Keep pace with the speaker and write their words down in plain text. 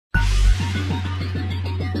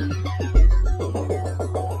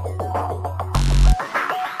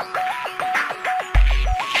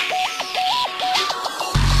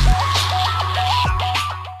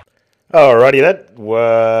Alrighty then,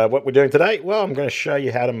 what we're doing today, well, I'm going to show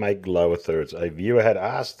you how to make lower thirds. A viewer had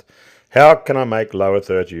asked, how can I make lower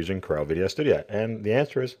thirds using Corel VideoStudio? And the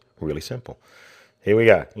answer is really simple. Here we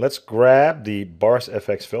go. Let's grab the Boris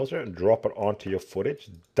FX filter and drop it onto your footage.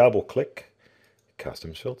 Double click,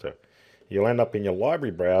 Customs Filter. You'll end up in your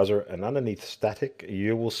library browser, and underneath static,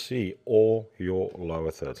 you will see all your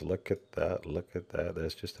lower thirds. Look at that, look at that.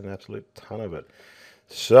 There's just an absolute ton of it.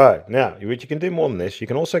 So now, what you can do more than this, you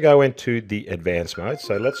can also go into the advanced mode.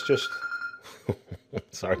 So let's just,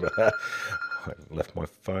 sorry about that. I left my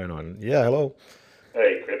phone on. Yeah, hello.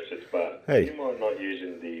 Hey, Crips, it's Bart. Hey. Do you mind not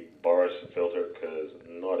using the Boris filter? Because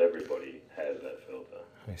not everybody has that filter.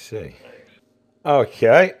 I see. Thanks.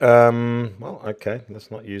 Okay. Well, okay.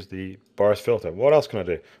 Let's not use the Boris filter. What else can I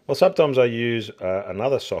do? Well, sometimes I use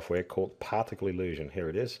another software called Particle Illusion. Here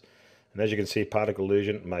it is. And as you can see, Particle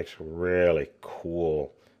Illusion makes really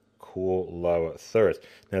cool lower thirds.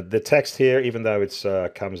 Now the text here, even though it's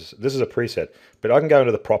this is a preset, but I can go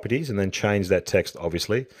into the properties and then change that text,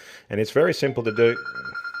 obviously. And it's very simple to do.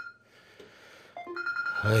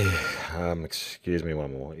 Excuse me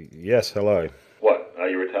one more. Yes, hello. What? Are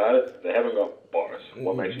you retarded? They haven't got Boris.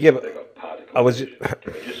 What makes you think they've got Particle Illusion?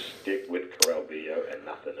 Can we just stick with Corel Video and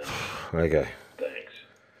nothing else? Okay. Thanks.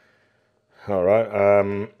 All right.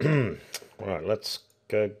 All right. Let's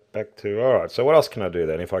go back to. All right. So what else can I do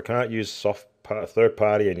then? If I can't use third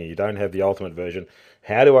party and you don't have the ultimate version,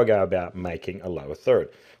 how do I go about making a lower third?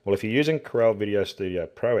 Well, if you're using Corel VideoStudio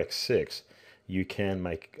Pro X6, you can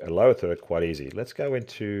make a lower third quite easy. Let's go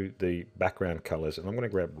into the background colors, and I'm going to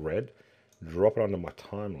grab red, drop it onto my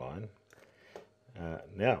timeline.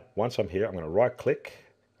 Now, once I'm here, I'm going to right click.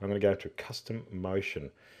 I'm going to go to custom motion.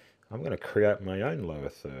 I'm going to create my own lower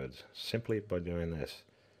thirds simply by doing this.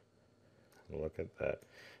 Look at that.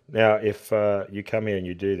 Now, if you come here and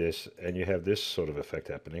you do this and you have this sort of effect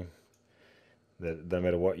happening, that no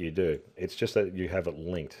matter what you do, it's just that you have it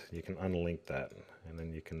linked. You can unlink that and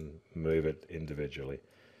then you can move it individually.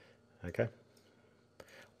 Okay.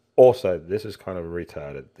 Also, this is kind of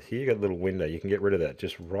retarded. Here you got a little window. You can get rid of that.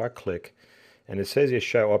 Just right click, and it says here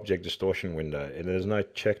show object distortion window, and there's no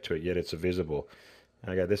check to it yet. It's visible.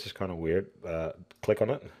 Okay, this is kind of weird. Click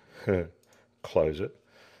on it, close it.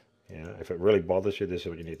 Yeah, if it really bothers you, this is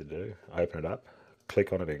what you need to do. Open it up,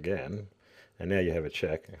 click on it again, and now you have a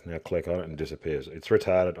check. Now click on it and it disappears. It's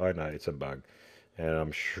retarded. I know it's a bug, and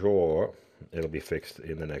I'm sure it'll be fixed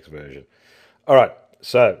in the next version. All right.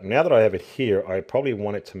 So now that I have it here, I probably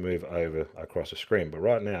want it to move over across the screen. But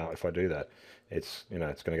right now, if I do that, it's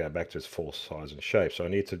it's going to go back to its full size and shape. So I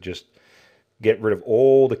need to just get rid of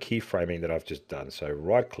all the keyframing that I've just done. So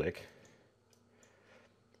right click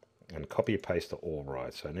and copy and paste to all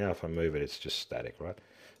right. So now if I move it, it's just static, right?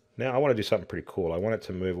 Now I want to do something pretty cool. I want it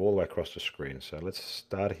to move all the way across the screen. So let's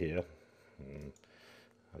start here.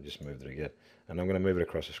 I just moved it again. And I'm going to move it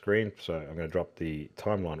across the screen. So I'm going to drop the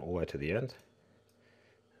timeline all the way to the end.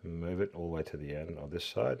 Move it all the way to the end of this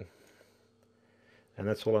side. And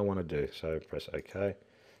that's all I want to do. So press OK.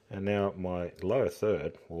 And now my lower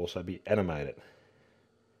third will also be animated.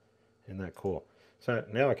 Isn't that cool? So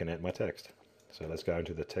now I can add my text. So let's go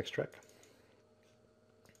into the text track.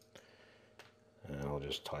 And I'll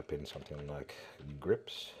just type in something like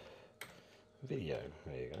grips video.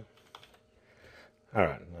 There you go. All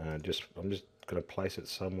right. I'm just going to place it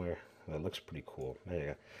somewhere that looks pretty cool. There you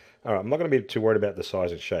go. All right. I'm not going to be too worried about the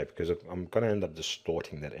size and shape because I'm going to end up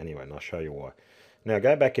distorting that anyway, and I'll show you why. Now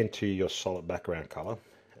go back into your solid background color,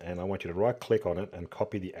 and I want you to right click on it and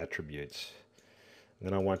copy the attributes.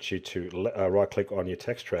 Then I want you to right click on your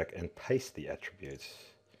text track and paste the attributes.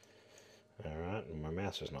 Alright, my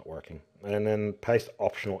mouse is not working. And then paste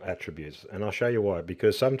optional attributes. And I'll show you why.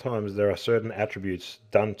 Because sometimes there are certain attributes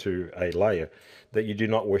done to a layer that you do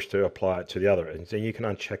not wish to apply it to the other. And so you can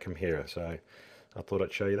uncheck them here. So I thought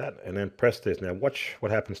I'd show you that. And then press this. Now watch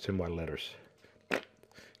what happens to my letters.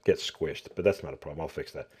 Get squished, but that's not a problem. I'll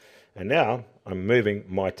fix that. And now I'm moving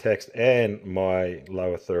my text and my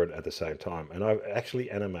lower third at the same time. And I've actually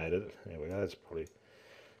animated, there we go, that's probably,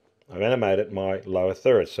 I've animated my lower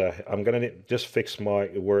third. So I'm going to just fix my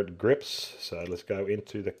word grips. So let's go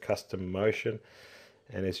into the custom motion.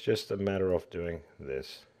 And it's just a matter of doing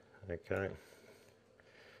this. Okay.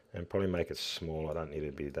 And probably make it small. I don't need it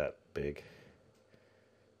to be that big.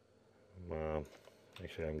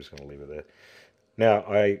 Actually, I'm just going to leave it there. Now,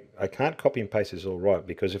 I can't copy and paste this all right,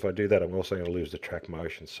 because if I do that, I'm also going to lose the track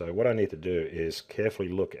motion. So what I need to do is carefully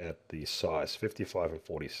look at the size, 55 and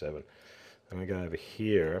 47. And I go over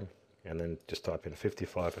here and then just type in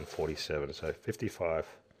 55 and 47. So 55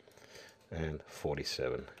 and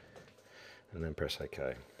 47. And then press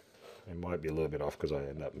OK. It might be a little bit off because I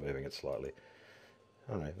end up moving it slightly.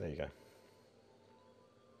 All right, there you go.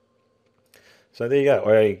 So there you go.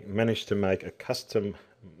 I managed to make a custom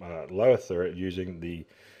lower third using the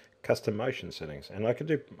custom motion settings, and I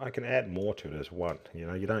can add more to it as one. You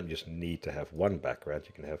know, you don't just need to have one background.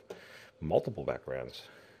 You can have multiple backgrounds,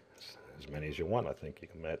 as many as you want. I think you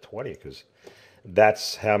can add 20 because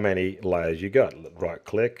that's how many layers you got. Right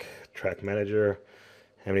click, track manager.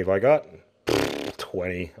 How many have I got?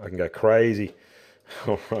 20. I can go crazy.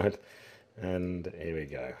 All right, and here we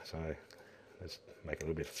go. So let's make it a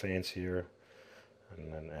little bit fancier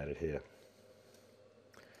and then add it here.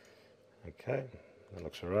 Okay, that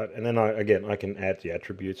looks all right. And then I can add the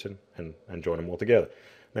attributes and join them all together.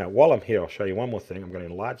 Now, while I'm here, I'll show you one more thing. I'm going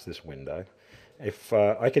to enlarge this window. If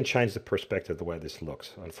I can change the perspective the way this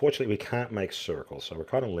looks. Unfortunately, we can't make circles, so we're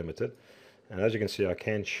kind of limited. And as you can see, I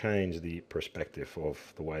can change the perspective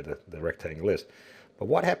of the way the rectangle is. But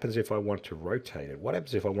what happens if I want to rotate it? What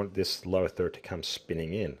happens if I want this lower third to come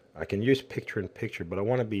spinning in? I can use picture-in-picture, but I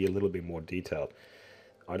want to be a little bit more detailed.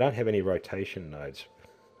 I don't have any rotation nodes,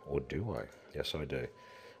 or do I? Yes, I do.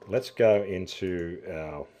 Let's go into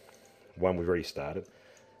our one we've already started,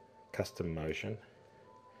 custom motion.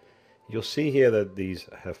 You'll see here that these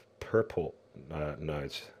have purple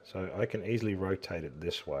nodes, so I can easily rotate it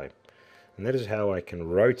this way. And that is how I can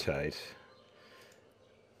rotate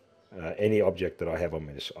any object that I have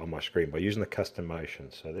on my screen by using the custom motion.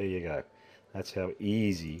 So there you go. That's how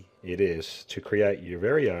easy it is to create your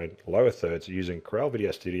very own lower thirds using Corel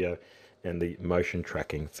VideoStudio and the motion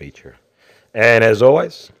tracking feature. And as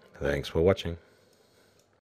always, thanks for watching.